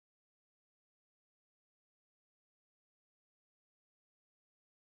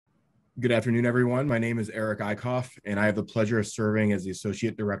Good afternoon, everyone. My name is Eric Eichhoff, and I have the pleasure of serving as the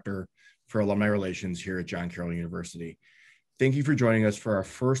Associate Director for Alumni Relations here at John Carroll University. Thank you for joining us for our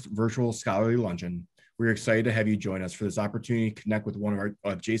first virtual scholarly luncheon. We're excited to have you join us for this opportunity to connect with one of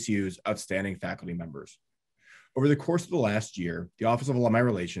our JCU's outstanding faculty members. Over the course of the last year, the Office of Alumni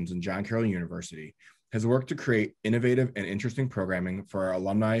Relations in John Carroll University has worked to create innovative and interesting programming for our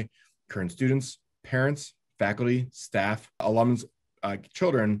alumni, current students, parents, faculty, staff, alums,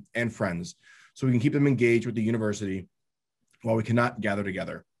 children, and friends, so we can keep them engaged with the university while we cannot gather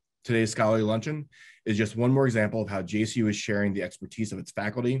together. Today's scholarly luncheon is just one more example of how JCU is sharing the expertise of its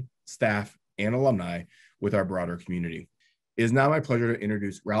faculty, staff, and alumni with our broader community. It is now my pleasure to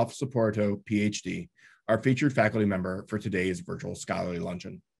introduce Ralph Saporito, PhD, our featured faculty member for today's virtual scholarly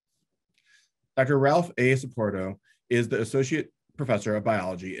luncheon. Dr. Ralph A. Saporito is the Associate Professor of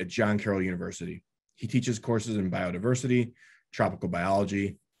Biology at John Carroll University. He teaches courses in biodiversity, tropical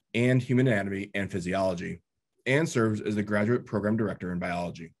biology, and human anatomy and physiology, and serves as the Graduate Program Director in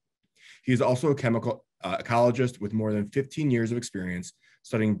Biology. He is also a chemical ecologist with more than 15 years of experience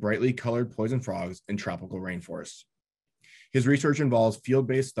studying brightly colored poison frogs in tropical rainforests. His research involves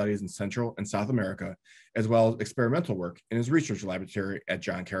field-based studies in Central and South America, as well as experimental work in his research laboratory at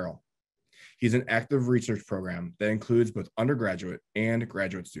John Carroll. He's an active research program that includes both undergraduate and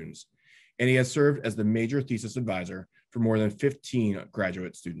graduate students, and he has served as the major thesis advisor for more than 15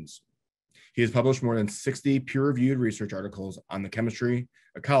 graduate students. He has published more than 60 peer-reviewed research articles on the chemistry,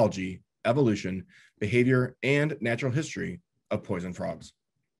 ecology, evolution, behavior, and natural history of poison frogs.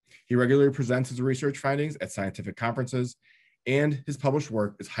 He regularly presents his research findings at scientific conferences, and his published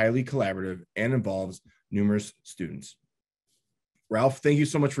work is highly collaborative and involves numerous students. Ralph, thank you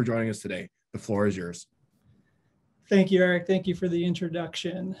so much for joining us today. The floor is yours. Thank you, Eric. Thank you for the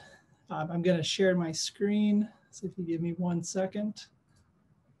introduction. I'm going to share my screen. So if you give me 1 second.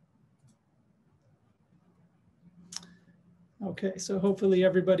 Okay, so hopefully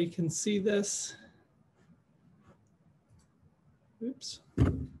everybody can see this. Oops.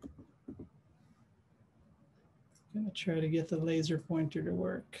 I'm going to try to get the laser pointer to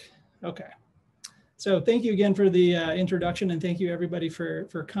work. Okay. So thank you again for the introduction, and thank you everybody for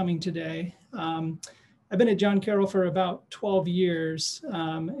coming today. I've been at John Carroll for about 12 years,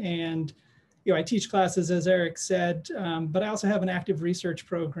 and I teach classes, as Eric said, but I also have an active research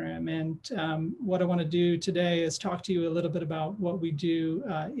program. And what I want to do today is talk to you a little bit about what we do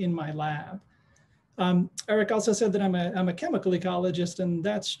in my lab. Eric also said that I'm a chemical ecologist, and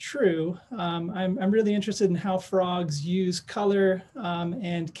that's true. I'm really interested in how frogs use color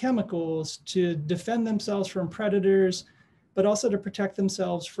and chemicals to defend themselves from predators, but also to protect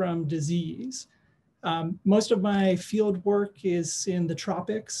themselves from disease. Most of my field work is in the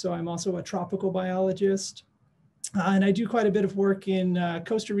tropics, so I'm also a tropical biologist. And I do quite a bit of work in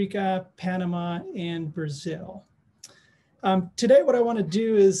Costa Rica, Panama, and Brazil. Today, what I want to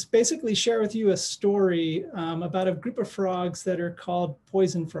do is basically share with you a story about a group of frogs that are called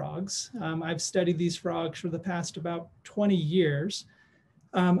poison frogs. I've studied these frogs for the past about 20 years.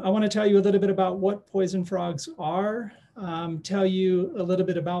 I want to tell you a little bit about what poison frogs are, tell you a little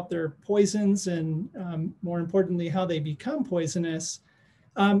bit about their poisons, and more importantly, how they become poisonous.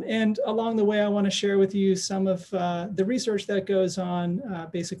 And along the way, I want to share with you some of the research that goes on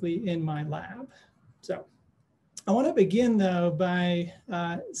basically in my lab. So I want to begin, though, by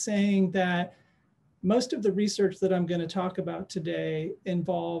saying that most of the research that I'm going to talk about today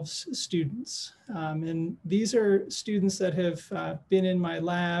involves students. And these are students that have been in my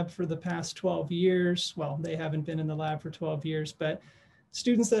lab for the past 12 years. Well, they haven't been in the lab for 12 years, but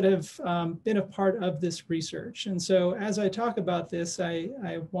students that have been a part of this research. And so as I talk about this, I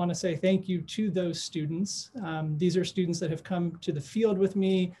want to say thank you to those students. These are students that have come to the field with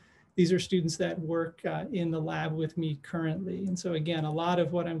me. These are students that work in the lab with me currently. And so again, a lot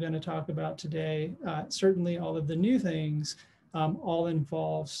of what I'm going to talk about today, certainly all of the new things, all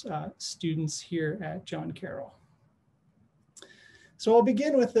involves students here at John Carroll. So I'll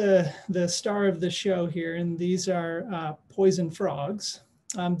begin with the star of the show here, and these are poison frogs.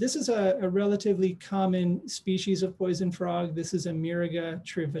 This is a relatively common species of poison frog. This is Amiriga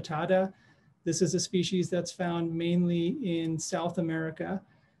trivittata. This is a species that's found mainly in South America.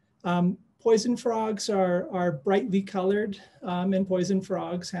 Poison frogs are brightly colored, and poison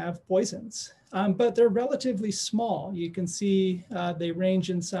frogs have poisons, but they're relatively small. You can see they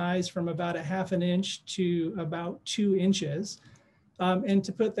range in size from about 1/2 inch to about 2 inches. And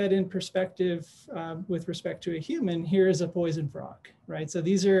to put that in perspective with respect to a human, here is a poison frog, right? So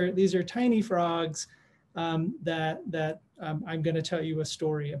these are tiny frogs that I'm going to tell you a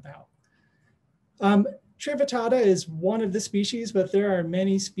story about. Trivittata is one of the species, but there are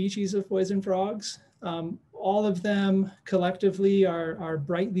many species of poison frogs. All of them collectively are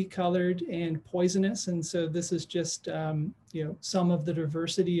brightly colored and poisonous. And so this is just some of the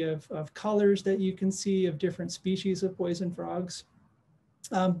diversity of colors that you can see of different species of poison frogs.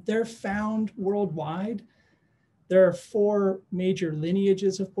 They're found worldwide. There are 4 major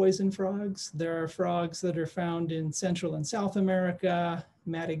lineages of poison frogs. There are frogs that are found in Central and South America,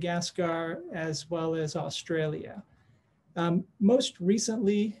 Madagascar, as well as Australia. Most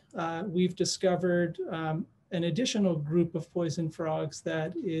recently, we've discovered an additional group of poison frogs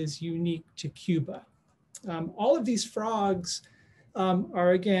that is unique to Cuba. All of these frogs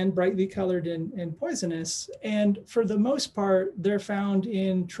are, again, brightly colored and poisonous, and for the most part, they're found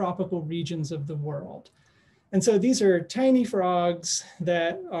in tropical regions of the world. And so these are tiny frogs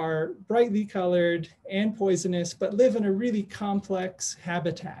that are brightly colored and poisonous, but live in a really complex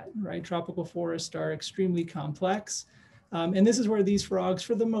habitat, right? Tropical forests are extremely complex. And this is where these frogs,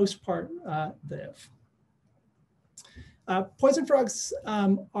 for the most part, live. Poison frogs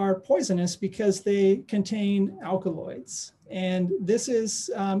are poisonous because they contain alkaloids. And this is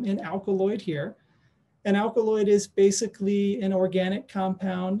an alkaloid here. An alkaloid is basically an organic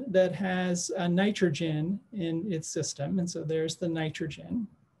compound that has a nitrogen in its system. And so there's the nitrogen.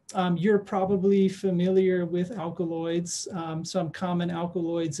 You're probably familiar with alkaloids. Some common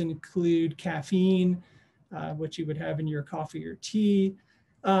alkaloids include caffeine, which you would have in your coffee or tea.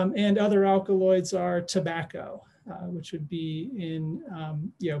 And other alkaloids are tobacco, which would be in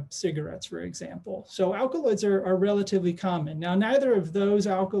cigarettes, for example. So alkaloids are relatively common. Now, neither of those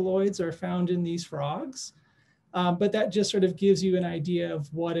alkaloids are found in these frogs, but that just sort of gives you an idea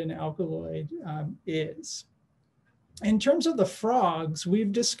of what an alkaloid is. In terms of the frogs,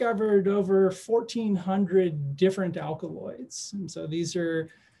 we've discovered over 1,400 different alkaloids. And so these are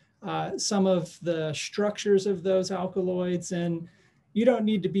some of the structures of those alkaloids. And you don't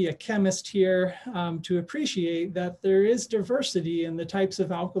need to be a chemist here to appreciate that there is diversity in the types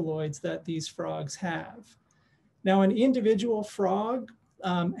of alkaloids that these frogs have. Now, an individual frog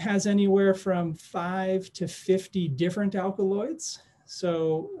has anywhere from 5 to 50 different alkaloids.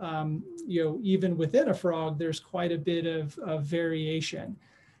 So, even within a frog, there's quite a bit of variation.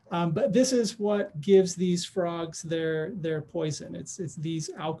 But this is what gives these frogs their poison. It's these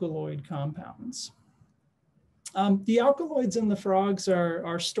alkaloid compounds. The alkaloids in the frogs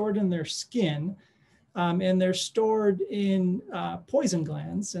are stored in their skin, and they're stored in poison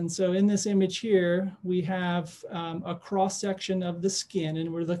glands. And so in this image here, we have a cross-section of the skin,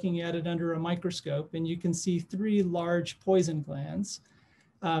 and we're looking at it under a microscope, and you can see 3 large poison glands.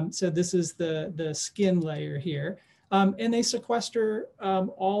 So this is the skin layer here. And they sequester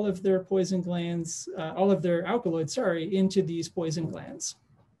all of their poison glands, all of their alkaloids, into these poison glands.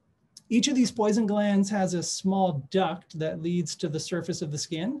 Each of these poison glands has a small duct that leads to the surface of the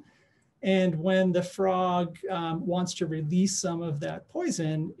skin. And when the frog wants to release some of that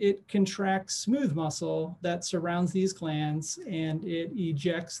poison, it contracts smooth muscle that surrounds these glands, and it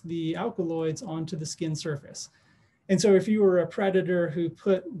ejects the alkaloids onto the skin surface. And so if you were a predator who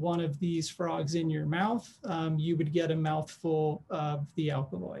put one of these frogs in your mouth, you would get a mouthful of the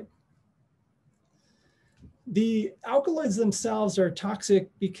alkaloid. The alkaloids themselves are toxic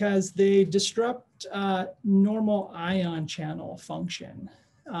because they disrupt normal ion channel function.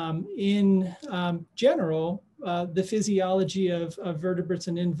 In general, the physiology of vertebrates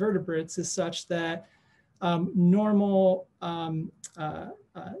and invertebrates is such that normal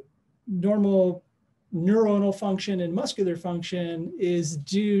neuronal function and muscular function is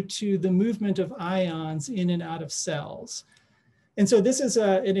due to the movement of ions in and out of cells. And so this is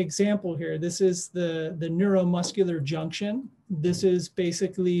an example here. This is the neuromuscular junction. This is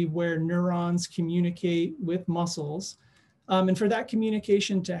basically where neurons communicate with muscles. And for that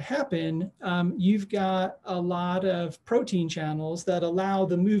communication to happen, you've got a lot of protein channels that allow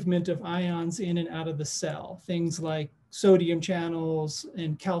the movement of ions in and out of the cell, things like sodium channels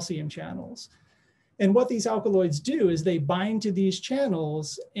and calcium channels. And what these alkaloids do is they bind to these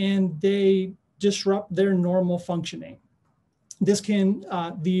channels and they disrupt their normal functioning. This can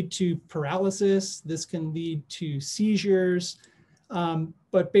lead to paralysis. This can lead to seizures.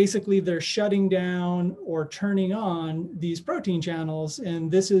 But basically they're shutting down or turning on these protein channels, and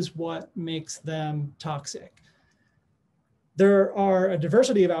this is what makes them toxic. There are a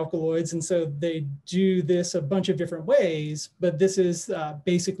diversity of alkaloids, and so they do this a bunch of different ways, but this is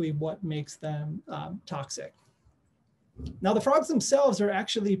basically what makes them toxic. Now, the frogs themselves are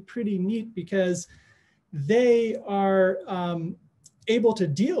actually pretty neat because they are able to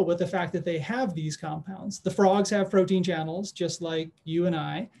deal with the fact that they have these compounds. The frogs have protein channels, just like you and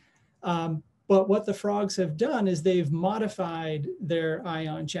I, But what the frogs have done is they've modified their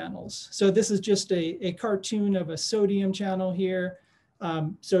ion channels. So this is just a cartoon of a sodium channel here.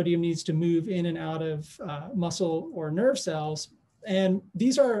 Sodium needs to move in and out of muscle or nerve cells. And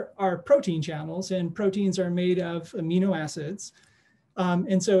these are protein channels, and proteins are made of amino acids.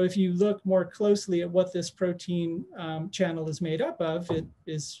 And so if you look more closely at what this protein channel is made up of, it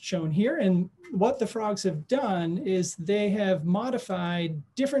is shown here. And what the frogs have done is they have modified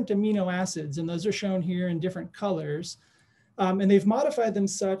different amino acids, and those are shown here in different colors. And they've modified them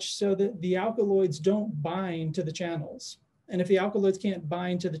such so that the alkaloids don't bind to the channels. And if the alkaloids can't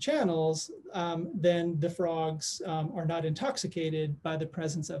bind to the channels, then the frogs are not intoxicated by the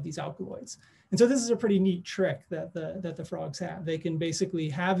presence of these alkaloids. And so this is a pretty neat trick that the frogs have. They can basically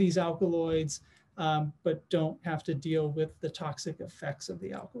have these alkaloids, but don't have to deal with the toxic effects of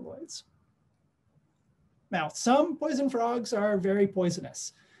the alkaloids. Now, some poison frogs are very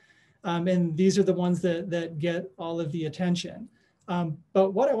poisonous. And these are the ones that get all of the attention.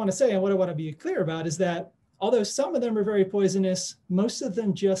 But what I want to say and what I want to be clear about is that although some of them are very poisonous, most of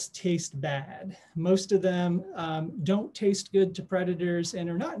them just taste bad. Most of them don't taste good to predators and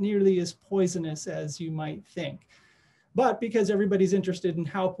are not nearly as poisonous as you might think. But because everybody's interested in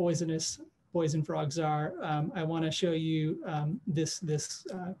how poisonous poison frogs are, I want to show you this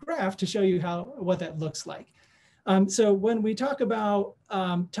graph to show you what that looks like. So when we talk about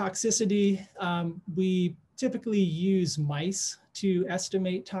toxicity, we typically use mice to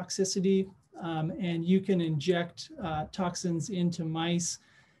estimate toxicity. And you can inject toxins into mice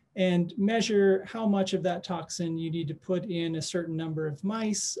and measure how much of that toxin you need to put in a certain number of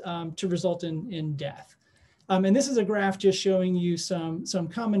mice to result in death. And this is a graph just showing you some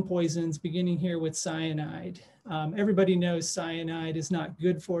common poisons, beginning here with cyanide. Everybody knows cyanide is not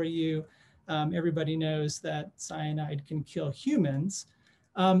good for you. Everybody knows that cyanide can kill humans.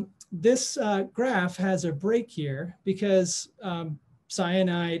 This graph has a break here because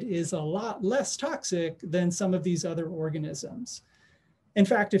cyanide is a lot less toxic than some of these other organisms. In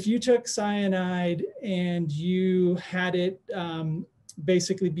fact, if you took cyanide and you had it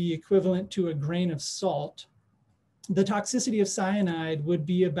basically be equivalent to a grain of salt, the toxicity of cyanide would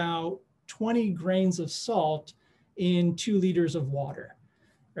be about 20 grains of salt in 2 liters of water,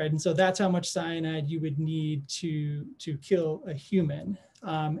 right? And so that's how much cyanide you would need to kill a human.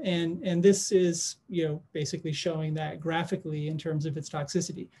 And this is, basically showing that graphically in terms of its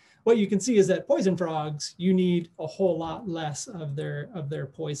toxicity. What you can see is that poison frogs, you need a whole lot less of their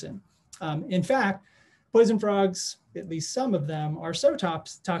poison. In fact, poison frogs, at least some of them, are so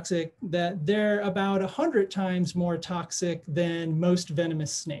toxic that they're about 100 times more toxic than most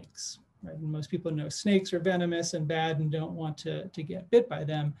venomous snakes. Right? And most people know snakes are venomous and bad and don't want to get bit by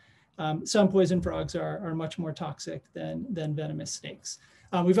them. Some poison frogs are much more toxic than venomous snakes.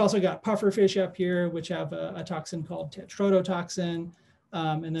 We've also got pufferfish up here, which have a toxin called tetrodotoxin.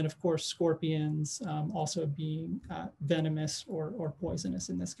 And then, of course, scorpions also being venomous or poisonous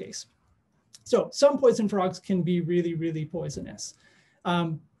in this case. So some poison frogs can be really, really poisonous.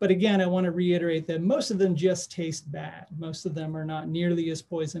 But again, I want to reiterate that most of them just taste bad. Most of them are not nearly as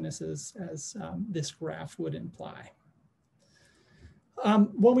poisonous as this graph would imply.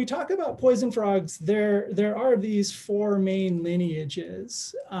 When we talk about poison frogs, there are these 4 main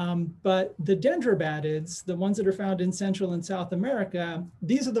lineages, but the dendrobatids, the ones that are found in Central and South America,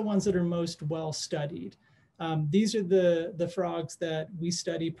 these are the ones that are most well studied. These are the frogs that we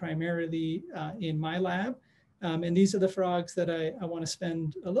study primarily in my lab, and these are the frogs that I want to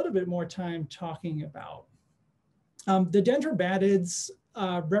spend a little bit more time talking about. The dendrobatids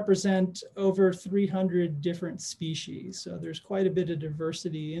represent over 300 different species. So there's quite a bit of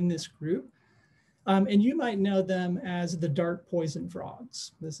diversity in this group. And you might know them as the dart poison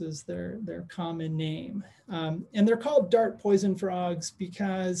frogs. This is their common name. And they're called dart poison frogs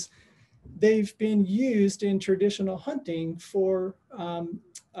because they've been used in traditional hunting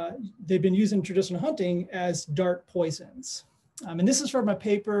as dart poisons. And this is from a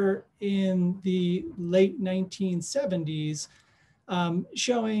paper in the late 1970s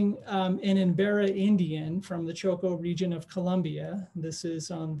showing an Embera Indian from the Choco region of Colombia. This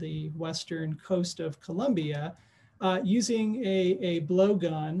is on the western coast of Colombia, using a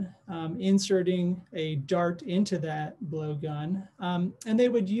blowgun, inserting a dart into that blowgun. And they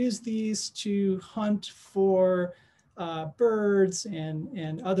would use these to hunt for birds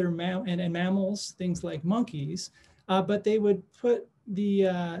and other mammals, things like monkeys. But they would put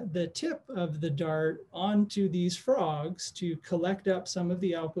the tip of the dart onto these frogs to collect up some of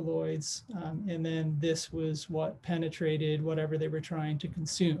the alkaloids, and then this was what penetrated whatever they were trying to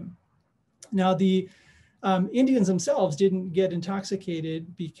consume. Now, the Indians themselves didn't get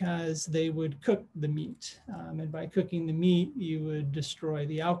intoxicated because they would cook the meat. And by cooking the meat, you would destroy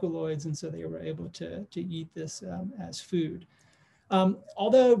the alkaloids. And so they were able to eat this as food.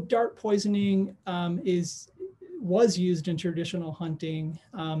 Although dart poisoning was used in traditional hunting,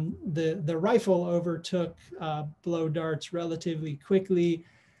 the rifle overtook blow darts relatively quickly.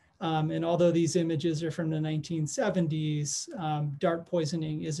 And although these images are from the 1970s, dart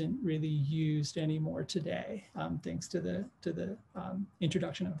poisoning isn't really used anymore today, thanks to the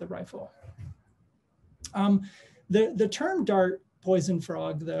introduction of the rifle. The term dart poison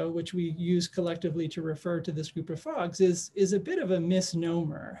frog, though, which we use collectively to refer to this group of frogs, is a bit of a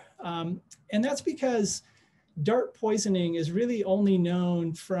misnomer. And that's because dart poisoning is really only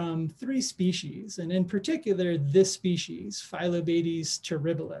known from 3 species, and in particular, this species, Phyllobates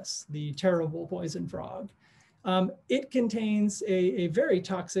terribilis, the terrible poison frog. It contains a very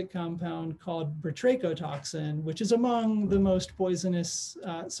toxic compound called batrachotoxin, which is among the most poisonous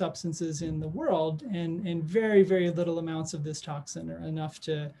substances in the world, and very, very little amounts of this toxin are enough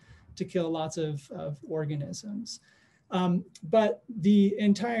to kill lots of organisms. But the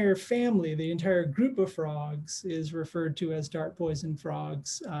entire family, the entire group of frogs is referred to as dart poison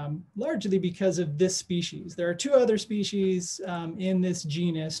frogs, largely because of this species. There are 2 other species in this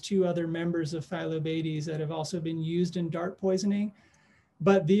genus, 2 other members of Phyllobates that have also been used in dart poisoning.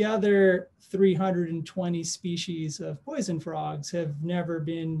 But the other 320 species of poison frogs have never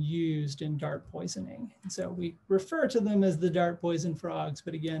been used in dart poisoning. And so we refer to them as the dart poison frogs,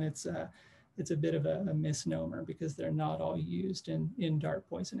 but again, it's a bit of a misnomer because they're not all used in dart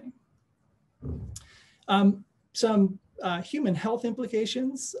poisoning. Some human health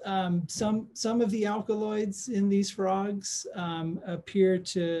implications. Some of the alkaloids in these frogs appear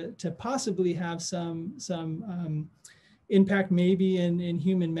to possibly have some impact maybe in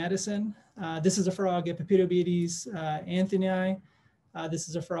human medicine. This is a frog, Epipetobates anthony. This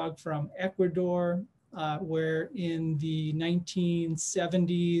is a frog from Ecuador. Where in the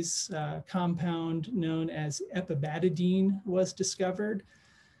 1970s, compound known as epibadidine was discovered.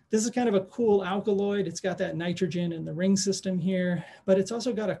 This is kind of a cool alkaloid. It's got that nitrogen in the ring system here, but it's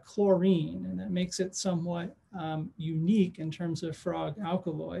also got a chlorine, and that makes it somewhat unique in terms of frog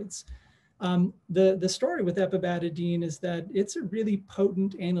alkaloids. The story with epibadidine is that it's a really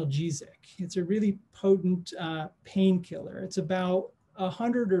potent analgesic. It's a really potent painkiller. It's about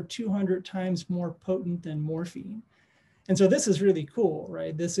 100 or 200 times more potent than morphine. And so this is really cool,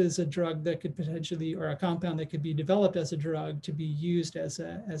 right? This is a drug that could potentially, or a compound that could be developed as a drug to be used as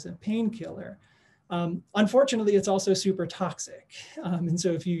a painkiller. Unfortunately, it's also super toxic. And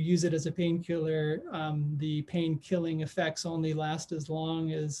so if you use it as a painkiller, the pain-killing effects only last as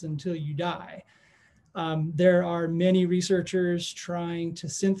long as until you die. There are many researchers trying to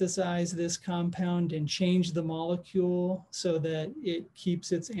synthesize this compound and change the molecule so that it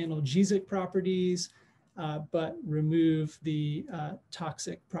keeps its analgesic properties, but remove the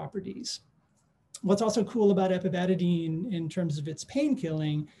toxic properties. What's also cool about epibadidine in terms of its pain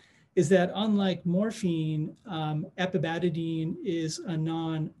killing is that unlike morphine, epibadidine is a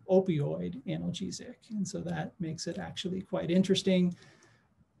non-opioid analgesic. And so that makes it actually quite interesting.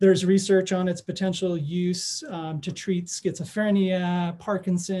 There's research on its potential use to treat schizophrenia,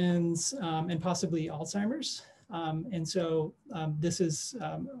 Parkinson's, and possibly Alzheimer's. And so this is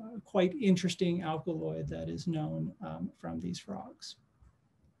a quite interesting alkaloid that is known from these frogs.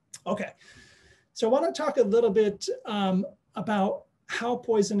 Okay, so I want to talk a little bit about how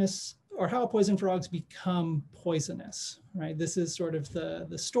poison frogs become poisonous, right? This is sort of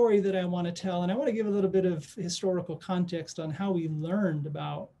the story that I want to tell, and I want to give a little bit of historical context on how we learned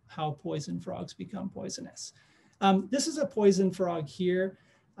about how poison frogs become poisonous. This is a poison frog here.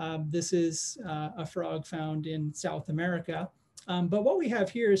 This is a frog found in South America. But what we have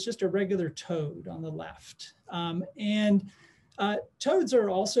here is just a regular toad on the left. Toads are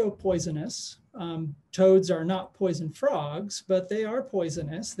also poisonous. Toads are not poison frogs, but they are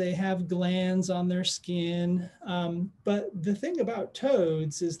poisonous. They have glands on their skin. But the thing about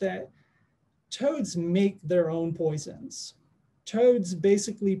toads is that toads make their own poisons. Toads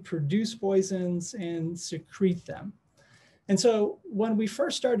basically produce poisons and secrete them. And so when we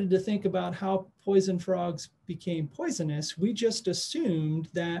first started to think about how poison frogs became poisonous, we just assumed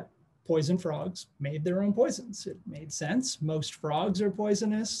that poison frogs made their own poisons. It made sense. Most frogs are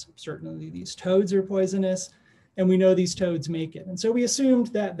poisonous. Certainly these toads are poisonous. And we know these toads make it. And so we assumed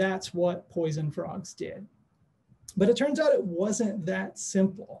that that's what poison frogs did. But it turns out it wasn't that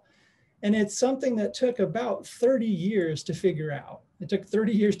simple. And it's something that took about 30 years to figure out. It took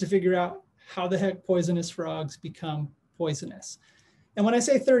 30 years to figure out how the heck poisonous frogs become poisonous. And when I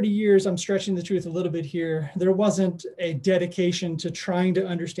say 30 years, I'm stretching the truth a little bit here. There wasn't a dedication to trying to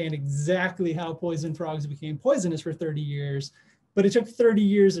understand exactly how poison frogs became poisonous for 30 years, but it took 30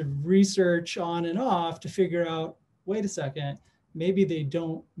 years of research on and off to figure out, wait a second, maybe they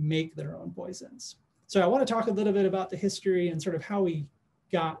don't make their own poisons. So I want to talk a little bit about the history and sort of how we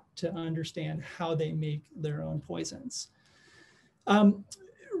got to understand how they make their own poisons.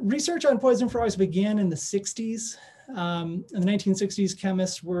 Research on poison frogs began in the 60s. In the 1960s,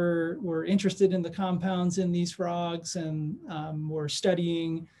 chemists were interested in the compounds in these frogs and were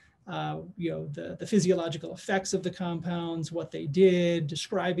studying the physiological effects of the compounds, what they did,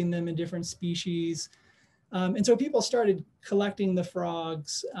 describing them in different species. And so people started collecting the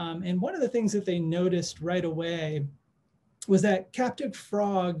frogs. And one of the things that they noticed right away was that captive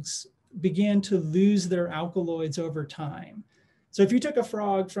frogs began to lose their alkaloids over time. So if you took a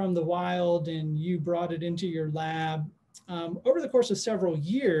frog from the wild and you brought it into your lab, over the course of several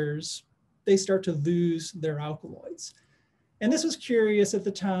years, they start to lose their alkaloids. And this was curious at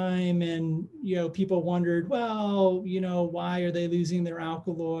the time. And, people wondered, well, why are they losing their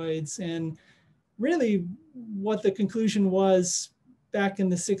alkaloids? And really what the conclusion was back in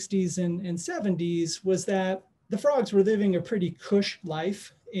the 60s and 70s was that the frogs were living a pretty cush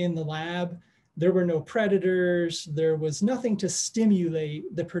life in the lab. There were no predators. There was nothing to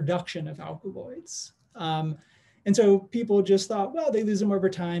stimulate the production of alkaloids. And so people just thought, well, they lose them over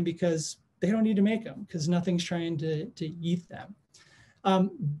time because they don't need to make them because nothing's trying to eat them.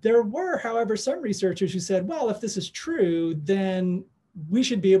 There were, however, some researchers who said, well, if this is true, then we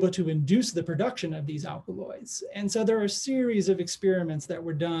should be able to induce the production of these alkaloids. And so there are a series of experiments that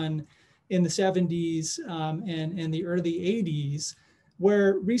were done in the 70s and the early 80s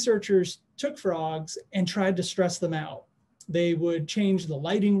where researchers took frogs and tried to stress them out. They would change the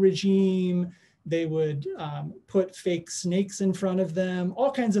lighting regime. They would put fake snakes in front of them,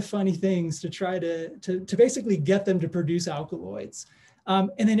 all kinds of funny things to try to basically get them to produce alkaloids. And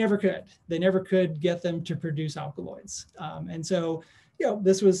they never could. They never could get them to produce alkaloids. And so,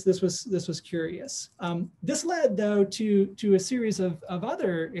 this was curious. This led, though, to a series of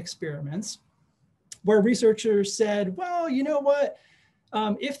other experiments where researchers said, well, you know what?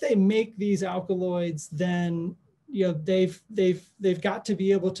 If they make these alkaloids, then they've got to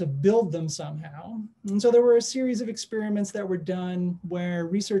be able to build them somehow. And so there were a series of experiments that were done where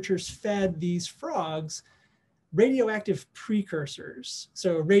researchers fed these frogs radioactive precursors.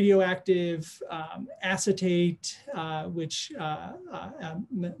 So radioactive acetate, which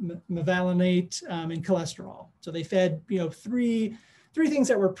mevalonate, and cholesterol. So they fed three things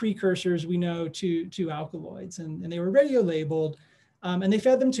that were precursors we know to alkaloids, and they were radio labeled. And they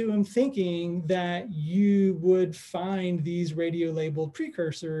fed them to him thinking that you would find these radio labeled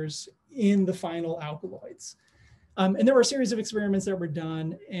precursors in the final alkaloids. And there were a series of experiments that were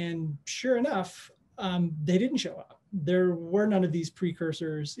done, and sure enough, they didn't show up. There were none of these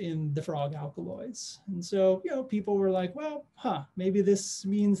precursors in the frog alkaloids. And so, people were like, well, maybe this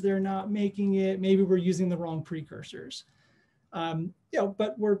means they're not making it. Maybe we're using the wrong precursors.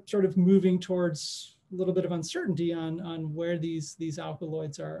 But we're sort of moving towards a little bit of uncertainty on where these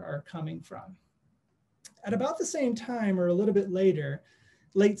alkaloids are coming from. At about the same time, or a little bit later,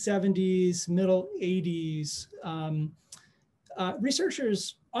 late 70s, middle 80s,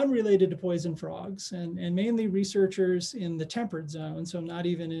 researchers unrelated to poison frogs, and mainly researchers in the temperate zone, so not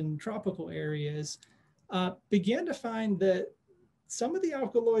even in tropical areas, began to find that some of the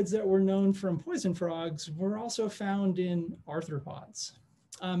alkaloids that were known from poison frogs were also found in arthropods.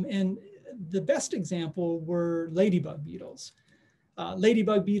 And the best example were ladybug beetles.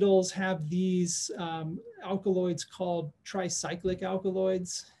 Ladybug beetles have these alkaloids called tricyclic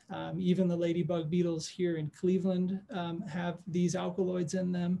alkaloids. Even the ladybug beetles here in Cleveland have these alkaloids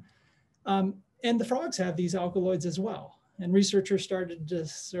in them. And the frogs have these alkaloids as well. And researchers started to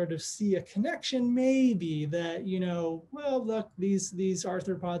sort of see a connection maybe that, well, look, these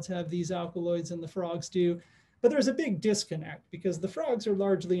arthropods have these alkaloids and the frogs do. But there's a big disconnect because the frogs are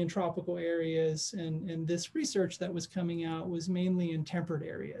largely in tropical areas, and this research that was coming out was mainly in temperate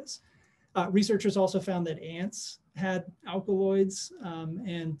areas. Researchers also found that ants had alkaloids,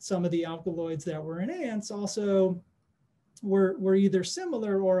 and some of the alkaloids that were in ants also were either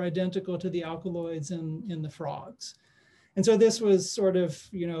similar or identical to the alkaloids in the frogs. And so this was sort of,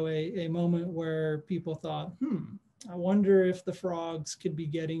 a moment where people thought, I wonder if the frogs could be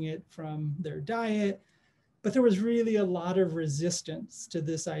getting it from their diet. But there was really a lot of resistance to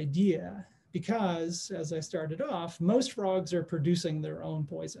this idea because, as I started off, most frogs are producing their own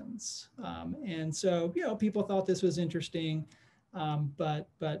poisons. And so, people thought this was interesting, but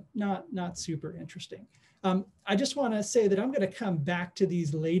not super interesting. I just want to say that I'm going to come back to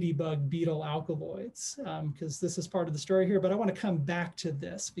these ladybug beetle alkaloids because this is part of the story here, but I want to come back to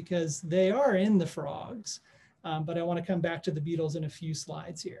this because they are in the frogs, but I want to come back to the beetles in a few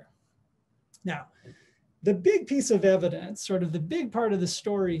slides here. Now, the big piece of evidence, sort of the big part of the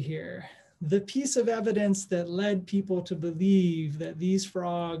story here, the piece of evidence that led people to believe that these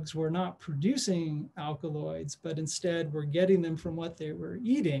frogs were not producing alkaloids, but instead were getting them from what they were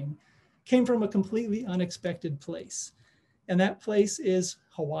eating, came from a completely unexpected place. And that place is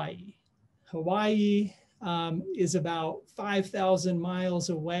Hawaii. Hawaii is about 5,000 miles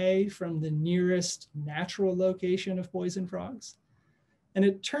away from the nearest natural location of poison frogs. And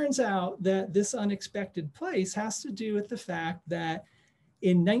it turns out that this unexpected place has to do with the fact that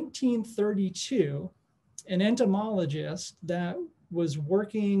in 1932, an entomologist that was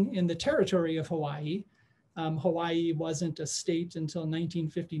working in the territory of Hawaii, Hawaii wasn't a state until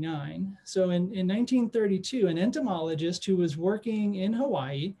 1959. So in 1932, an entomologist who was working in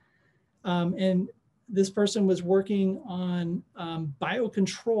Hawaii, and this person was working on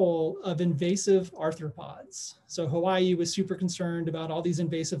biocontrol of invasive arthropods. So Hawaii was super concerned about all these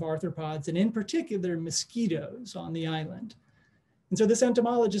invasive arthropods, and in particular, mosquitoes on the island. And so this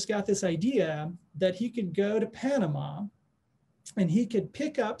entomologist got this idea that he could go to Panama and he could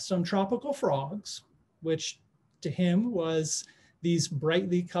pick up some tropical frogs, which to him was these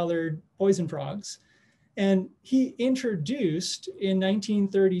brightly colored poison frogs. And he introduced in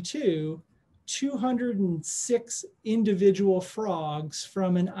 1932, 206 individual frogs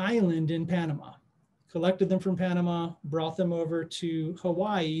from an island in Panama, collected them from Panama, brought them over to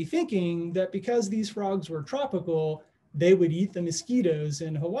Hawaii, thinking that because these frogs were tropical, they would eat the mosquitoes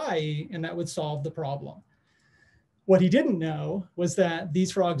in Hawaii and that would solve the problem. What he didn't know was that these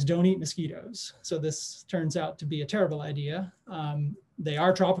frogs don't eat mosquitoes. So this turns out to be a terrible idea. They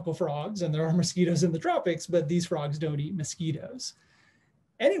are tropical frogs and there are mosquitoes in the tropics, but these frogs don't eat mosquitoes.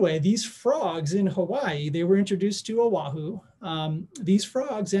 Anyway, these frogs in Hawaii, they were introduced to Oahu. These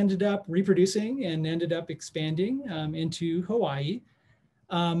frogs ended up reproducing and ended up expanding into Hawaii.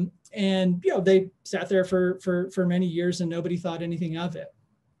 And they sat there for many years and nobody thought anything of it.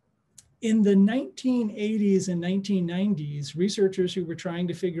 In the 1980s and 1990s, researchers who were trying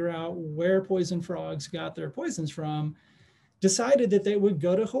to figure out where poison frogs got their poisons from decided that they would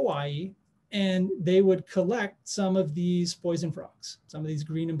go to Hawaii and they would collect some of these poison frogs, some of these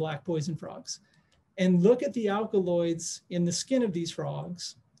green and black poison frogs, and look at the alkaloids in the skin of these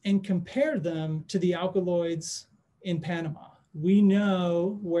frogs and compare them to the alkaloids in Panama. We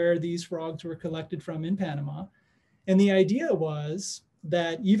know where these frogs were collected from in Panama. And the idea was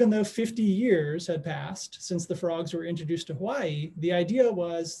that even though 50 years had passed since the frogs were introduced to Hawaii, the idea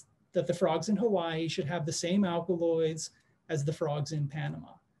was that the frogs in Hawaii should have the same alkaloids as the frogs in Panama.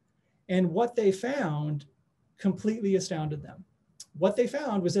 And what they found completely astounded them. What they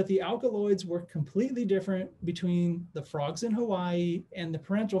found was that the alkaloids were completely different between the frogs in Hawaii and the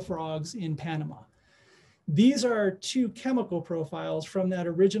parental frogs in Panama. These are two chemical profiles from that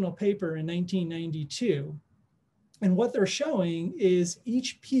original paper in 1992. And what they're showing is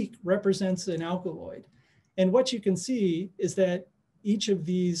each peak represents an alkaloid. And what you can see is that each of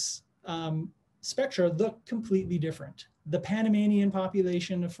these spectra look completely different. The Panamanian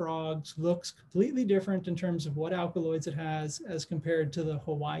population of frogs looks completely different in terms of what alkaloids it has as compared to the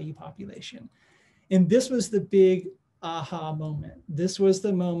Hawaii population. And this was the big aha moment. This was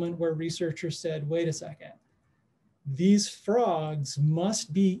the moment where researchers said, wait a second, these frogs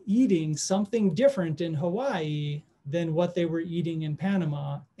must be eating something different in Hawaii than what they were eating in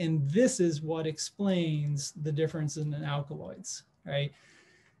Panama. And this is what explains the difference in the alkaloids, right?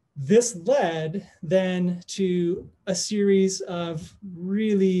 This led then to a series of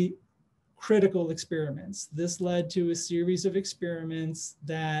really critical experiments. This led to a series of experiments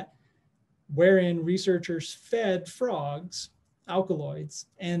wherein researchers fed frogs alkaloids,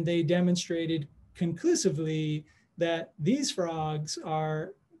 and they demonstrated conclusively that these frogs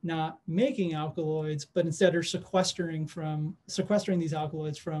are not making alkaloids, but instead are sequestering these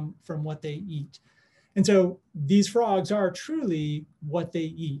alkaloids from what they eat. And so these frogs are truly what they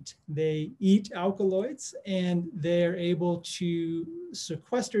eat. They eat alkaloids and they're able to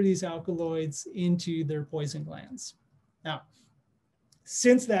sequester these alkaloids into their poison glands. Now,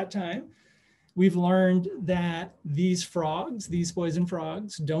 since that time, we've learned that these frogs, these poison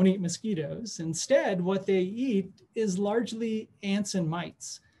frogs, don't eat mosquitoes. Instead, what they eat is largely ants and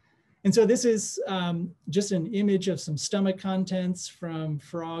mites. And so this is just an image of some stomach contents from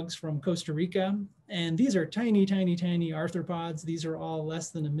frogs from Costa Rica. And these are tiny, tiny, tiny arthropods. These are all less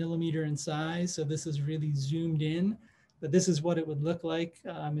than 1 millimeter in size. So this is really zoomed in, but this is what it would look like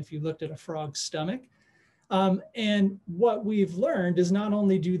if you looked at a frog's stomach. And what we've learned is not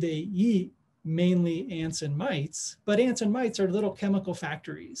only do they eat mainly ants and mites, but ants and mites are little chemical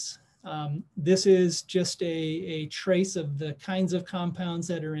factories. This is just a trace of the kinds of compounds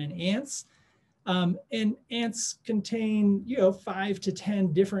that are in ants. And ants contain, 5 to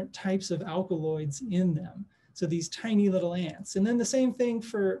 10 different types of alkaloids in them. So these tiny little ants. And then the same thing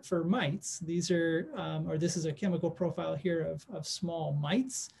for mites. These are, or this is a chemical profile here of small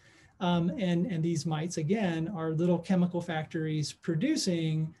mites. And these mites, again, are little chemical factories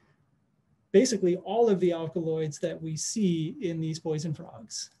producing basically all of the alkaloids that we see in these poison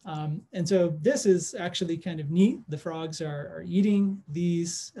frogs. And so this is actually kind of neat. The frogs are eating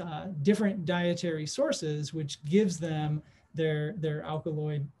these different dietary sources, which gives them their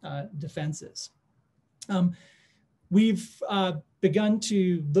alkaloid defenses. We've begun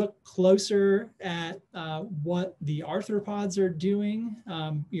to look closer at what the arthropods are doing,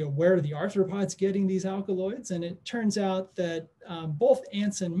 where are the arthropods getting these alkaloids? And it turns out that both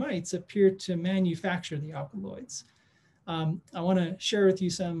ants and mites appear to manufacture the alkaloids. I want to share with you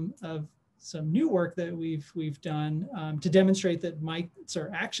some new work that we've done to demonstrate that mites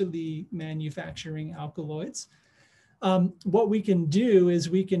are actually manufacturing alkaloids. What we can do is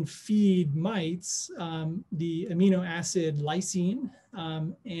we can feed mites the amino acid lysine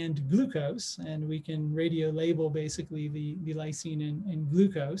and glucose, and we can radio label basically the lysine and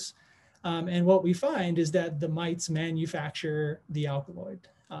glucose. And what we find is that the mites manufacture the alkaloid.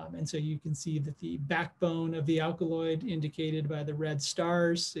 And so you can see that the backbone of the alkaloid indicated by the red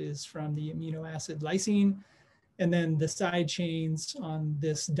stars is from the amino acid lysine. And then the side chains on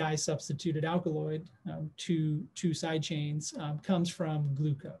this di-substituted alkaloid, two side chains, comes from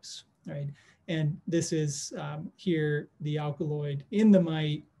glucose, right? And this is here the alkaloid in the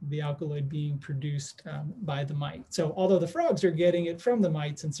mite, the alkaloid being produced by the mite. So although the frogs are getting it from the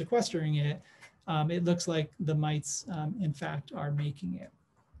mites and sequestering it, it looks like the mites, in fact, are making it.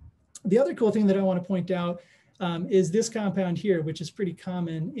 The other cool thing that I want to point out is this compound here, which is pretty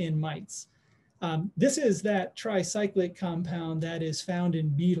common in mites. This is that tricyclic compound that is found in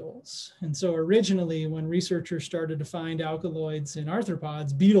beetles. And so originally, when researchers started to find alkaloids in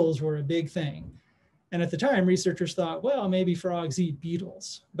arthropods, beetles were a big thing. And at the time, researchers thought, well, maybe frogs eat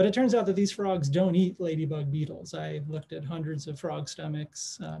beetles. But it turns out that these frogs don't eat ladybug beetles. I've looked at hundreds of frog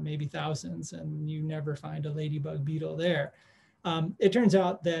stomachs, maybe thousands, and you never find a ladybug beetle there. It turns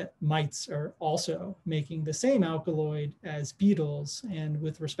out that mites are also making the same alkaloid as beetles. And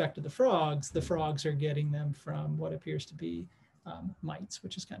with respect to the frogs are getting them from what appears to be mites,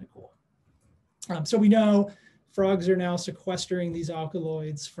 which is kind of cool. So we know frogs are now sequestering these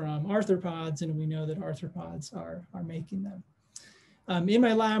alkaloids from arthropods, and we know that arthropods are making them. In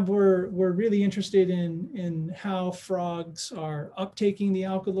my lab, we're really interested in how frogs are uptaking the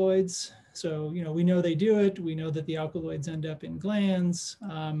alkaloids. So, we know they do it. We know that the alkaloids end up in glands.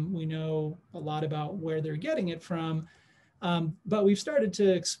 We know a lot about where they're getting it from. But we've started to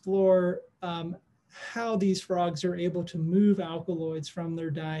explore how these frogs are able to move alkaloids from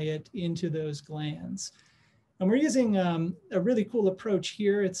their diet into those glands. And we're using a really cool approach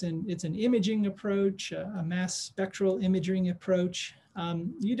here. It's an imaging approach, a mass spectral imaging approach.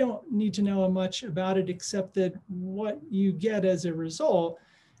 You don't need to know much about it, except that what you get as a result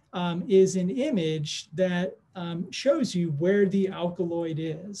is an image that shows you where the alkaloid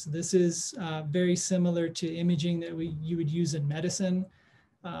is. This is very similar to imaging that you would use in medicine.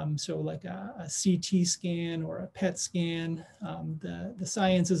 So like a CT scan or a PET scan. The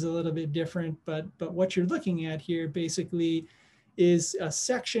science is a little bit different, but what you're looking at here basically is a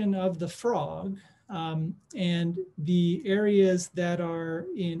section of the frog, and the areas that are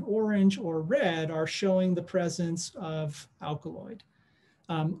in orange or red are showing the presence of alkaloid.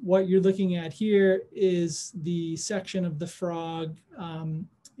 What you're looking at here is the section of the frog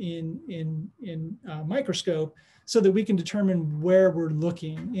in microscope, so that we can determine where we're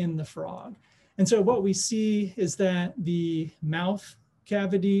looking in the frog. And so what we see is that the mouth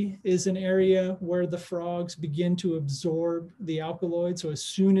cavity is an area where the frogs begin to absorb the alkaloid. So as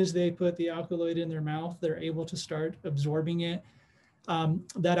soon as they put the alkaloid in their mouth, they're able to start absorbing it.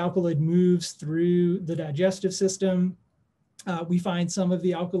 That alkaloid moves through the digestive system. We find some of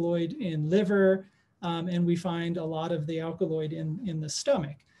the alkaloid in liver, and we find a lot of the alkaloid in the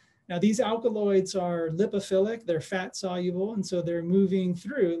stomach. Now, these alkaloids are lipophilic, they're fat soluble, and so they're moving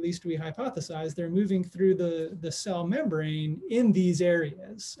through, at least we hypothesize, they're moving through the cell membrane in these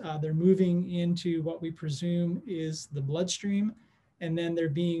areas. They're moving into what we presume is the bloodstream, and then they're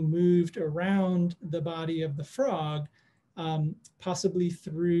being moved around the body of the frog, possibly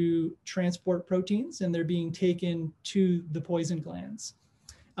through transport proteins, and they're being taken to the poison glands.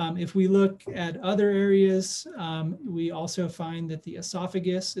 If we look at other areas, we also find that the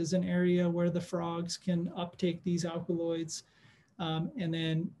esophagus is an area where the frogs can uptake these alkaloids. And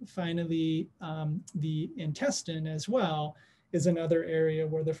then finally, the intestine as well is another area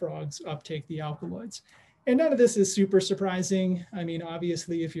where the frogs uptake the alkaloids. And none of this is super surprising. I mean,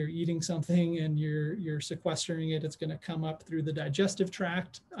 obviously, if you're eating something and you're sequestering it, it's going to come up through the digestive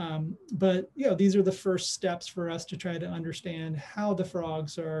tract. But these are the first steps for us to try to understand how the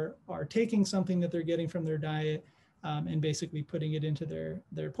frogs are taking something that they're getting from their diet and basically putting it into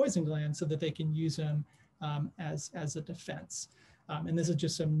their poison glands so that they can use them as a defense. And this is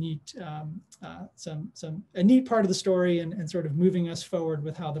just some neat, a neat part of the story and sort of moving us forward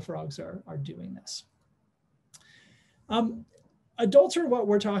with how the frogs are doing this. Adults are what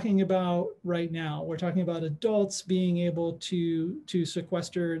we're talking about right now. We're talking about adults being able to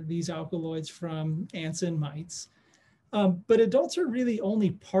sequester these alkaloids from ants and mites. But adults are really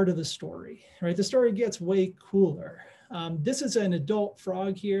only part of the story, right? The story gets way cooler. This is an adult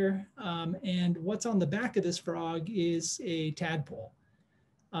frog here, and what's on the back of this frog is a tadpole.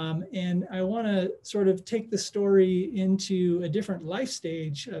 And I want to sort of take the story into a different life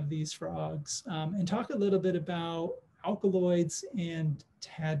stage of these frogs and talk a little bit about alkaloids and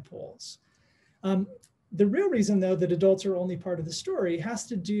tadpoles. The real reason, though, that adults are only part of the story has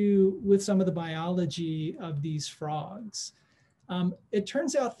to do with some of the biology of these frogs. It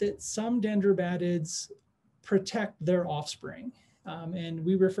turns out that some dendrobatids protect their offspring, and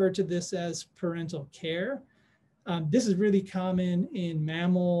we refer to this as parental care. This is really common in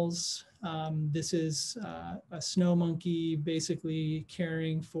mammals. This is a snow monkey basically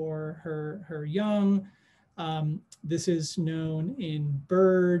caring for her young. This is known in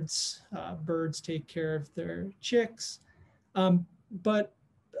birds. Birds take care of their chicks. But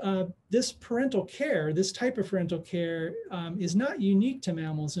this parental care, this type of parental care is not unique to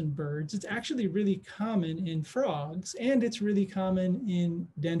mammals and birds. It's actually really common in frogs, and it's really common in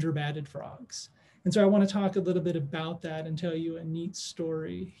dendrobatid frogs. And so I want to talk a little bit about that and tell you a neat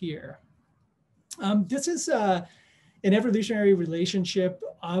story here. This is an evolutionary relationship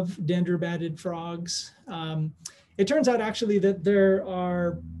of dendrobatid frogs. It turns out actually that there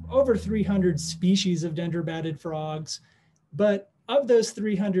are over 300 species of dendrobatid frogs, but of those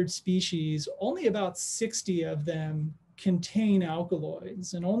 300 species, only about 60 of them contain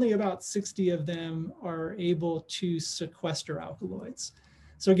alkaloids, and only about 60 of them are able to sequester alkaloids.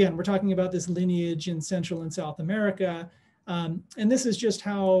 So again, we're talking about this lineage in Central and South America, and this is just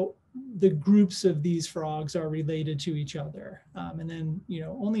how the groups of these frogs are related to each other. And then,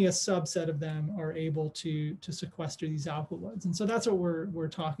 only a subset of them are able to sequester these alkaloids. And so that's what we're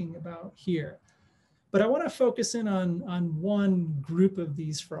talking about here. But I want to focus in on one group of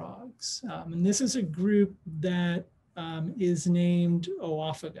these frogs. And this is a group that is named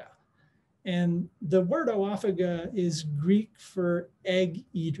Oophaga. And the word Oophaga is Greek for egg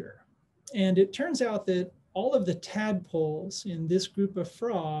eater. And it turns out that all of the tadpoles in this group of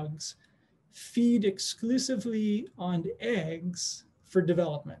frogs feed exclusively on eggs for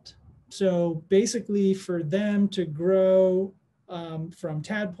development. So basically for them to grow from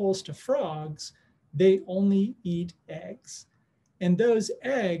tadpoles to frogs, they only eat eggs. And those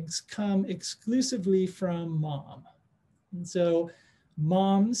eggs come exclusively from mom. And so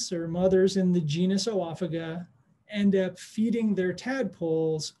moms or mothers in the genus Oophaga end up feeding their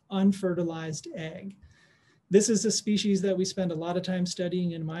tadpoles unfertilized egg. This is a species that we spend a lot of time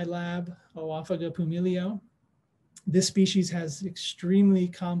studying in my lab, Oophaga pumilio. This species has extremely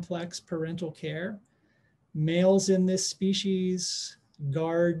complex parental care. Males in this species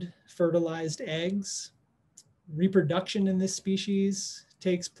guard fertilized eggs. Reproduction in this species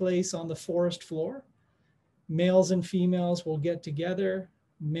takes place on the forest floor. Males and females will get together.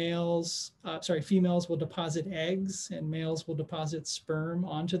 Females will deposit eggs, and males will deposit sperm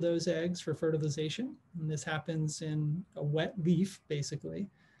onto those eggs for fertilization. And this happens in a wet leaf, basically.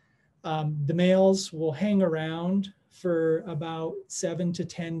 The males will hang around for about 7 to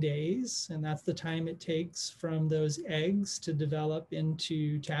 10 days, and that's the time it takes from those eggs to develop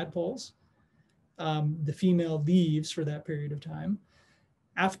into tadpoles. The female leaves for that period of time.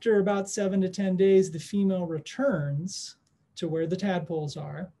 After about 7 to 10 days, the female returns to where the tadpoles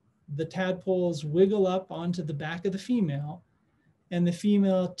are. The tadpoles wiggle up onto the back of the female, and the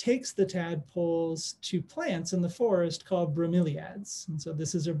female takes the tadpoles to plants in the forest called bromeliads. And so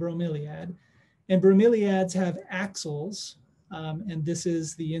this is a bromeliad. And bromeliads have axils, and this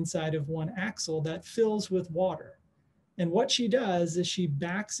is the inside of one axil that fills with water. And what she does is she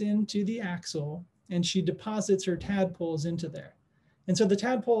backs into the axil and she deposits her tadpoles into there. And so the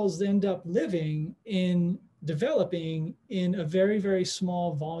tadpoles end up living in developing in a very, very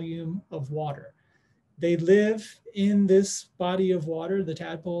small volume of water. They live in this body of water, the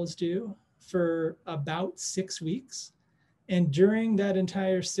tadpoles do, for about 6 weeks. And during that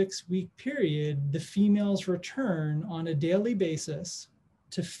entire 6-week period, the females return on a daily basis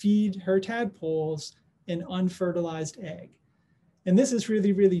to feed her tadpoles an unfertilized egg. And this is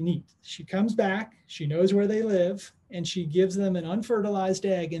really, really neat. She comes back, she knows where they live, and she gives them an unfertilized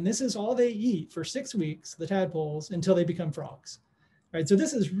egg. And this is all they eat for 6 weeks, the tadpoles, until they become frogs. Right, so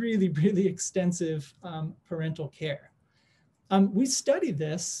this is really, really extensive parental care. We study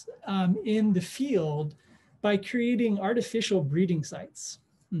this in the field by creating artificial breeding sites.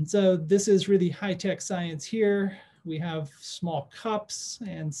 And so this is really high-tech science here. We have small cups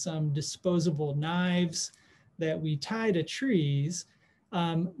and some disposable knives that we tie to trees.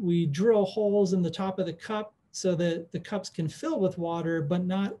 We drill holes in the top of the cup so that the cups can fill with water, but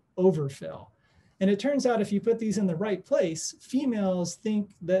not overfill. And it turns out if you put these in the right place, females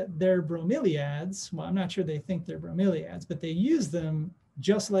think that they're bromeliads. Well, I'm not sure they think they're bromeliads, but they use them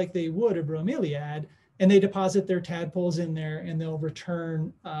just like they would a bromeliad, and they deposit their tadpoles in there and they'll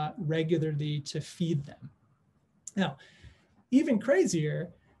return regularly to feed them. Now, even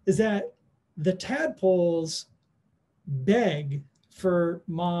crazier is that the tadpoles beg for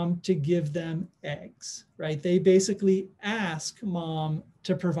mom to give them eggs, right? They basically ask mom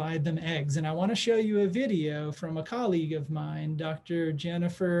to provide them eggs. And I want to show you a video from a colleague of mine, Dr.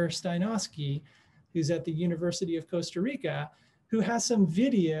 Jennifer Steinowski, who's at the University of Costa Rica, who has some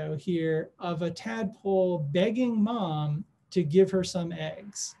video here of a tadpole begging mom to give her some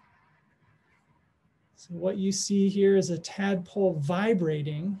eggs. So what you see here is a tadpole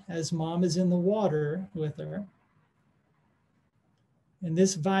vibrating as mom is in the water with her. And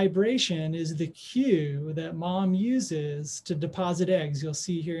this vibration is the cue that mom uses to deposit eggs. You'll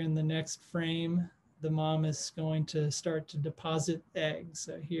see here in the next frame, the mom is going to start to deposit eggs.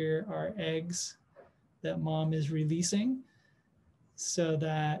 So here are eggs that mom is releasing so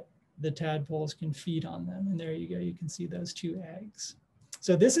that the tadpoles can feed on them. And there you go, you can see those 2 eggs.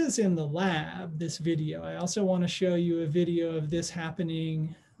 So this is in the lab, this video. I also want to show you a video of this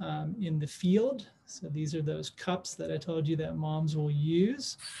happening in the field. So these are those cups that I told you that moms will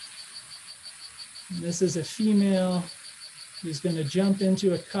use. And this is a female who's going to jump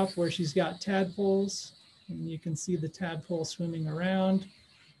into a cup where she's got tadpoles. And you can see the tadpole swimming around.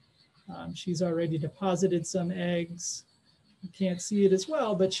 She's already deposited some eggs. You can't see it as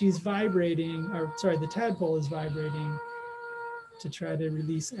well, but she's vibrating, or sorry, the tadpole is vibrating to try to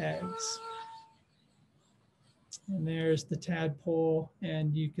release eggs. And there's the tadpole,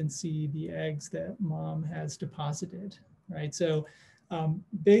 and you can see the eggs that mom has deposited, right? So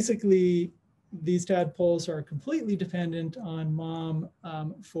basically, these tadpoles are completely dependent on mom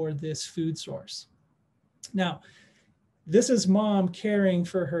for this food source. Now, this is mom caring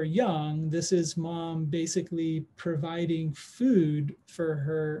for her young. This is mom basically providing food for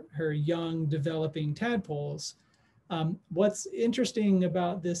her young developing tadpoles. What's interesting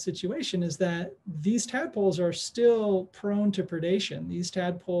about this situation is that these tadpoles are still prone to predation. These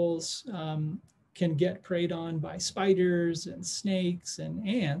tadpoles can get preyed on by spiders and snakes and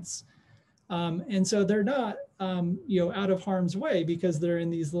ants. And so they're not out of harm's way because they're in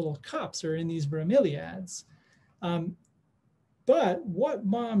these little cups or in these bromeliads. But what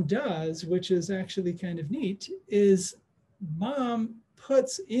mom does, which is actually kind of neat, is mom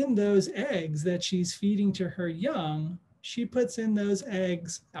puts in those eggs that she's feeding to her young, she puts in those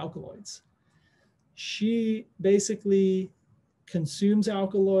eggs alkaloids. She basically consumes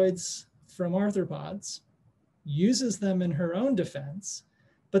alkaloids from arthropods, uses them in her own defense,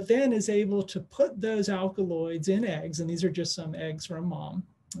 but then is able to put those alkaloids in eggs, and these are just some eggs from mom,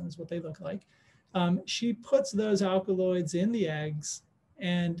 that's what they look like. She puts those alkaloids in the eggs,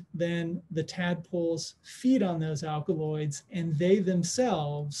 and then the tadpoles feed on those alkaloids, and they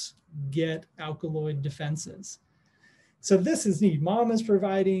themselves get alkaloid defenses. So this is neat. Mom is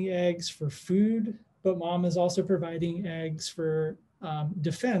providing eggs for food, but mom is also providing eggs for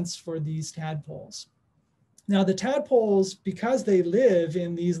defense for these tadpoles. Now the tadpoles, because they live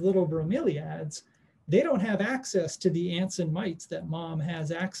in these little bromeliads, they don't have access to the ants and mites that mom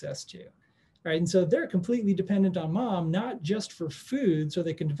has access to. Right, and so they're completely dependent on mom, not just for food so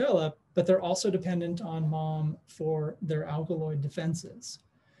they can develop, but they're also dependent on mom for their alkaloid defenses.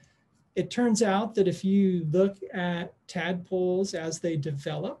 It turns out that if you look at tadpoles as they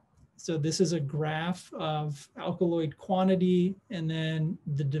develop, so this is a graph of alkaloid quantity and then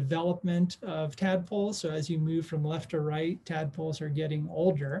the development of tadpoles. So as you move from left to right, tadpoles are getting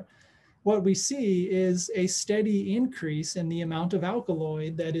older. What we see is a steady increase in the amount of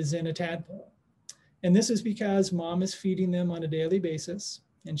alkaloid that is in a tadpole. And this is because mom is feeding them on a daily basis,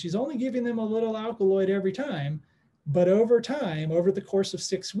 and she's only giving them a little alkaloid every time. But over time, over the course of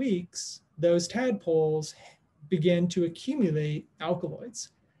 6 weeks, those tadpoles begin to accumulate alkaloids.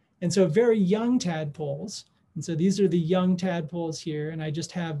 And so very young tadpoles, and so these are the young tadpoles here, and I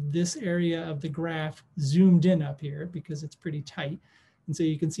just have this area of the graph zoomed in up here because it's pretty tight. And so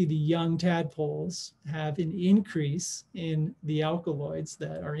you can see the young tadpoles have an increase in the alkaloids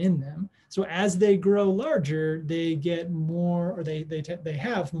that are in them. So as they grow larger, they get more, or they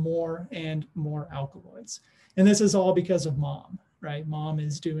have more and more alkaloids. And this is all because of mom, right? Mom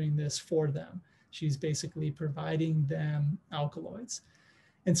is doing this for them. She's basically providing them alkaloids.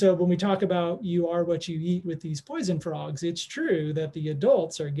 And so when we talk about you are what you eat with these poison frogs, it's true that the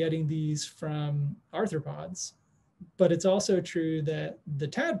adults are getting these from arthropods, but it's also true that the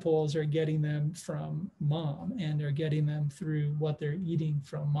tadpoles are getting them from mom, and they're getting them through what they're eating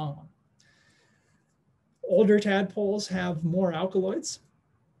from mom. Older tadpoles have more alkaloids,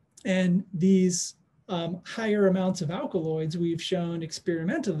 and these higher amounts of alkaloids we've shown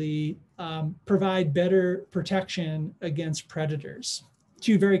experimentally provide better protection against predators.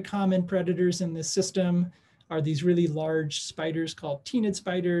 2 very common predators in this system are these really large spiders called ctenoid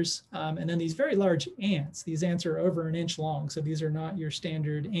spiders, and then these very large ants. These ants are over 1 inch long, so these are not your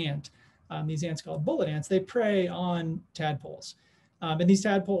standard ant. These ants called bullet ants, they prey on tadpoles. And these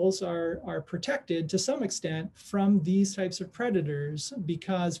tadpoles are protected to some extent from these types of predators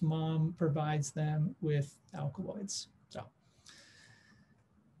because mom provides them with alkaloids.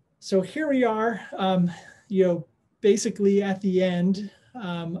 So here we are, basically at the end.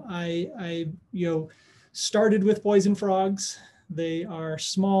 I started with poison frogs. They are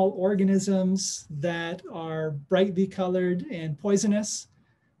small organisms that are brightly colored and poisonous.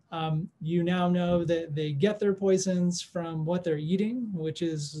 You now know that they get their poisons from what they're eating, which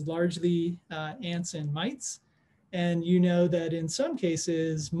is largely ants and mites. And you know that in some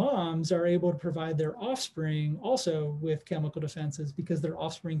cases, moms are able to provide their offspring also with chemical defenses because their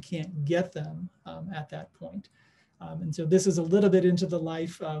offspring can't get them at that point. And so this is a little bit into the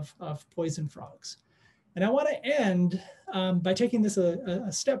life of poison frogs. And I want to end by taking this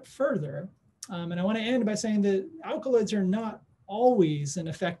a step further. And I want to end by saying that alkaloids are not always an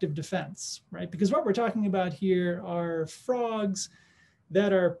effective defense, right? Because what we're talking about here are frogs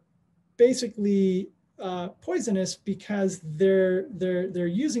that are basically poisonous because they're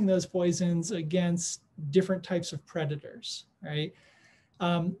using those poisons against different types of predators, right?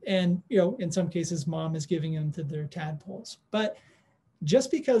 And in some cases, mom is giving them to their tadpoles. But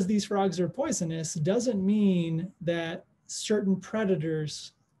just because these frogs are poisonous doesn't mean that certain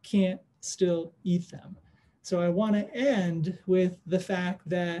predators can't still eat them. So I want to end with the fact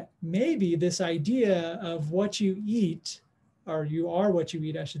that maybe this idea of what you eat, or you are what you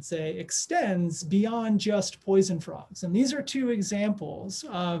eat, I should say, extends beyond just poison frogs. And these are 2 examples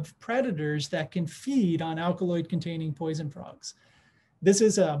of predators that can feed on alkaloid-containing poison frogs. This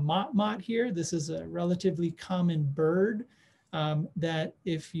is a mot here. This is a relatively common bird that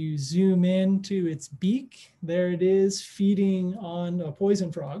if you zoom into its beak, there it is feeding on a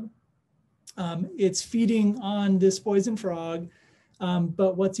poison frog. It's feeding on this poison frog.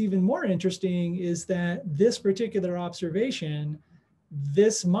 But what's even more interesting is that this particular observation,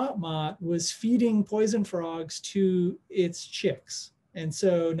 this mot was feeding poison frogs to its chicks. And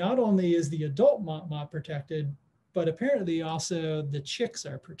so not only is the adult mot protected, but apparently also the chicks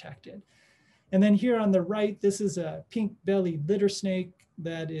are protected. And then here on the right, this is a pink-bellied litter snake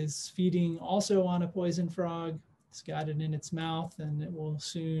that is feeding also on a poison frog. It's got it in its mouth and it will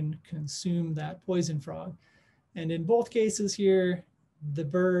soon consume that poison frog. And in both cases here, the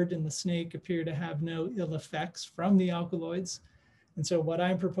bird and the snake appear to have no ill effects from the alkaloids. And so what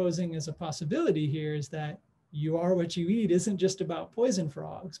I'm proposing as a possibility here is that you are what you eat isn't just about poison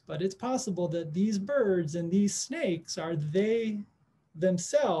frogs, but it's possible that these birds and these snakes are they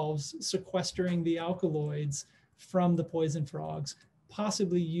themselves sequestering the alkaloids from the poison frogs,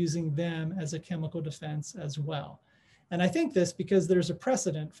 possibly using them as a chemical defense as well. And I think this because there's a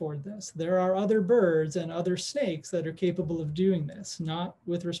precedent for this. There are other birds and other snakes that are capable of doing this, not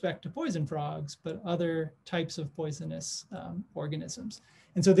with respect to poison frogs, but other types of poisonous organisms.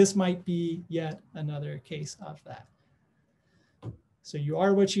 And so this might be yet another case of that. So you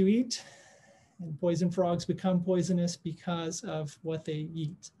are what you eat, and poison frogs become poisonous because of what they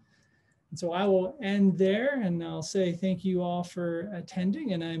eat. And so I will end there, and I'll say thank you all for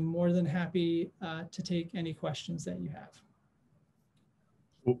attending, and I'm more than happy to take any questions that you have.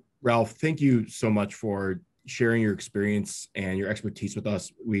 Well, Ralph, thank you so much for sharing your experience and your expertise with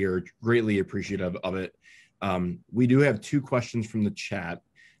us. We are greatly appreciative of it. We do have 2 questions from the chat.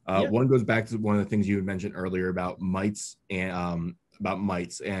 Yeah. One goes back to one of the things you had mentioned earlier about mites and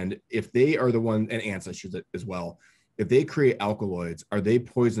if they are the one, and ants I should as well, if they create alkaloids, are they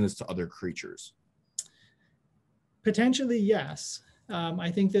poisonous to other creatures? Potentially, yes.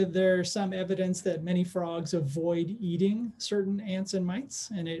 I think that there's some evidence that many frogs avoid eating certain ants and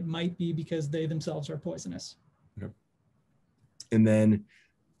mites, and it might be because they themselves are poisonous. Okay. And then,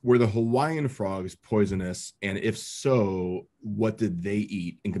 were the Hawaiian frogs poisonous? And if so, what did they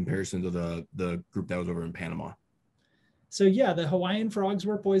eat in comparison to the group that was over in Panama? So yeah, the Hawaiian frogs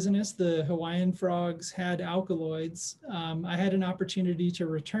were poisonous. The Hawaiian frogs had alkaloids. I had an opportunity to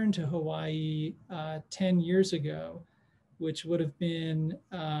return to Hawaii 10 years ago, which would have been,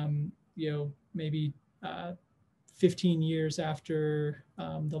 maybe 15 years after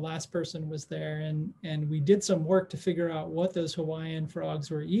the last person was there. And we did some work to figure out what those Hawaiian frogs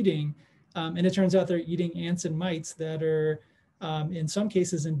were eating. And it turns out they're eating ants and mites that are, in some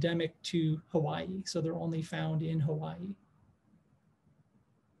cases, endemic to Hawaii. So they're only found in Hawaii.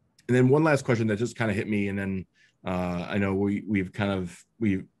 And then one last question that just kind of hit me, and then I know we've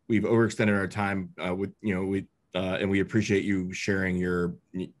overextended our time and we appreciate you sharing your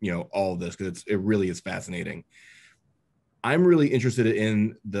all of this because it really is fascinating. I'm really interested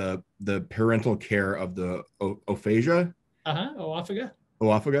in the parental care of the ophasia.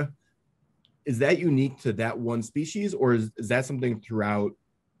 Oophaga. Is that unique to that one species, or is that something throughout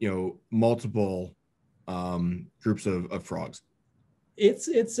multiple groups of frogs?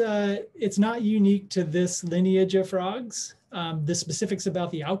 It's not unique to this lineage of frogs. The specifics about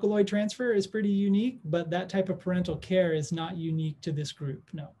the alkaloid transfer is pretty unique, but that type of parental care is not unique to this group.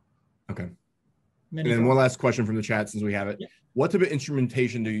 No. Okay. And then one last question from the chat, since we have it. Yeah. What type of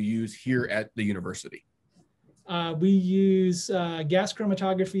instrumentation do you use here at the university? We use gas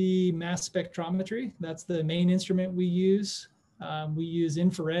chromatography, mass spectrometry. That's the main instrument we use. We use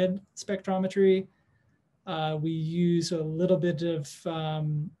infrared spectrometry. We use a little bit of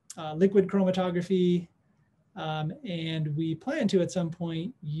liquid chromatography, and we plan to at some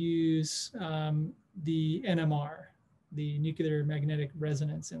point use the NMR, the nuclear magnetic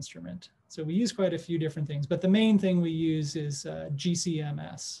resonance instrument. So we use quite a few different things, but the main thing we use is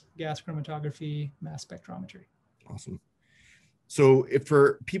GCMS, gas chromatography, mass spectrometry. Awesome. So if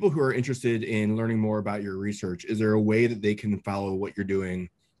for people who are interested in learning more about your research, is there a way that they can follow what you're doing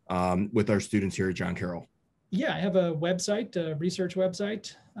with our students here at John Carroll? Yeah, I have a website, a research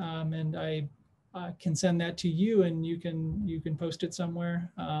website, and I can send that to you, and you can post it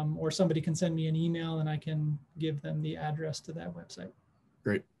somewhere, or somebody can send me an email, and I can give them the address to that website.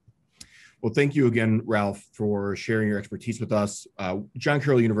 Great. Well, thank you again, Ralph, for sharing your expertise with us. John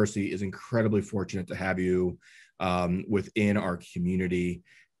Carroll University is incredibly fortunate to have you within our community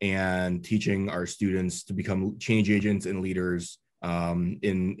and teaching our students to become change agents and leaders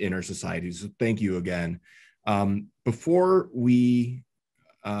in our society. So thank you again. Before we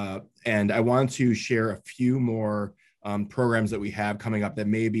end, I want to share a few more programs that we have coming up that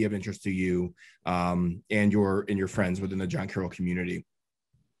may be of interest to you and your friends within the John Carroll community.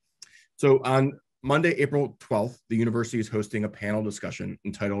 So on Monday, April 12th, the university is hosting a panel discussion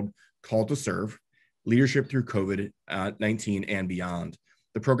entitled Call to Serve, Leadership Through COVID-19 and Beyond.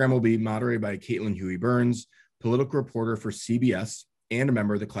 The program will be moderated by Caitlin Huey-Burns, political reporter for CBS and a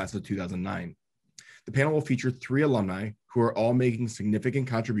member of the class of 2009. The panel will feature 3 alumni who are all making significant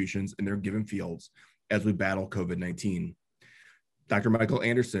contributions in their given fields as we battle COVID-19. Dr. Michael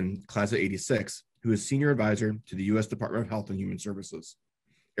Anderson, class of 86, who is senior advisor to the U.S. Department of Health and Human Services.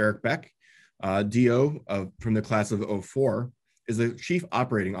 Eric Beck, DO from the class of 04, is the chief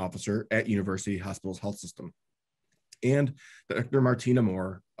operating officer at University Hospitals Health System. And Dr. Martina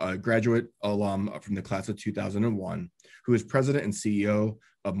Moore, a graduate alum from the class of 2001, who is president and CEO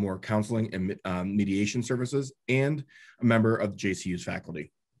of Moore Counseling and Mediation Services and a member of JCU's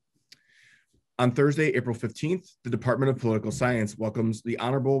faculty. On Thursday, April 15th, the Department of Political Science welcomes the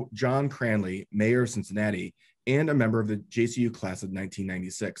Honorable John Cranley, Mayor of Cincinnati, and a member of the JCU class of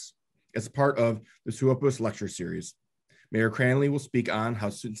 1996, as part of the Suopus Lecture Series. Mayor Cranley will speak on how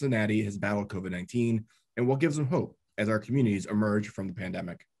Cincinnati has battled COVID-19 and what gives them hope as our communities emerge from the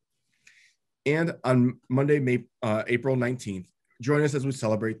pandemic. And on Monday, April 19th, join us as we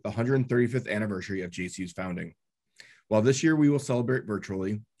celebrate the 135th anniversary of JCU's founding. While this year we will celebrate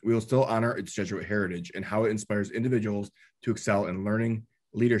virtually, we will still honor its Jesuit heritage and how it inspires individuals to excel in learning,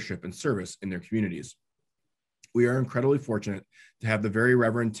 leadership, and service in their communities. We are incredibly fortunate to have the very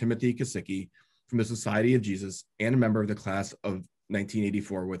Reverend Timothy Kosicki from the Society of Jesus and a member of the class of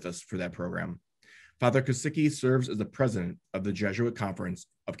 1984 with us for that program. Father Kosicki serves as the president of the Jesuit Conference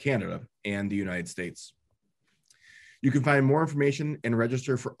of Canada and the United States. You can find more information and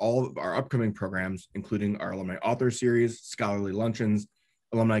register for all of our upcoming programs, including our Alumni Author Series, Scholarly Luncheons,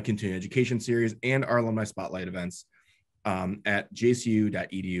 Alumni Continuing Education Series, and our Alumni Spotlight events at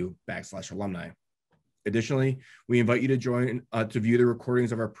jcu.edu/alumni. Additionally, we invite you to join to view the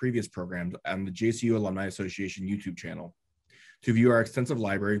recordings of our previous programs on the JCU Alumni Association YouTube channel. To view our extensive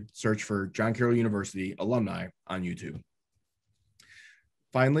library, search for John Carroll University Alumni on YouTube.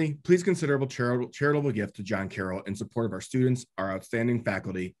 Finally, please consider a charitable gift to John Carroll in support of our students, our outstanding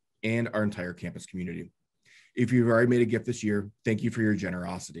faculty, and our entire campus community. If you've already made a gift this year, thank you for your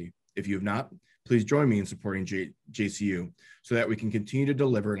generosity. If you have not, please join me in supporting JCU so that we can continue to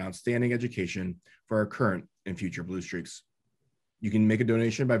deliver an outstanding education for our current and future Blue Streaks. You can make a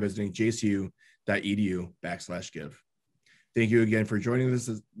donation by visiting jcu.edu/give. Thank you again for joining us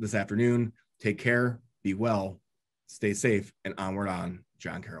this afternoon. Take care, be well, stay safe, and onward on,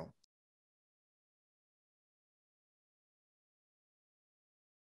 John Carroll.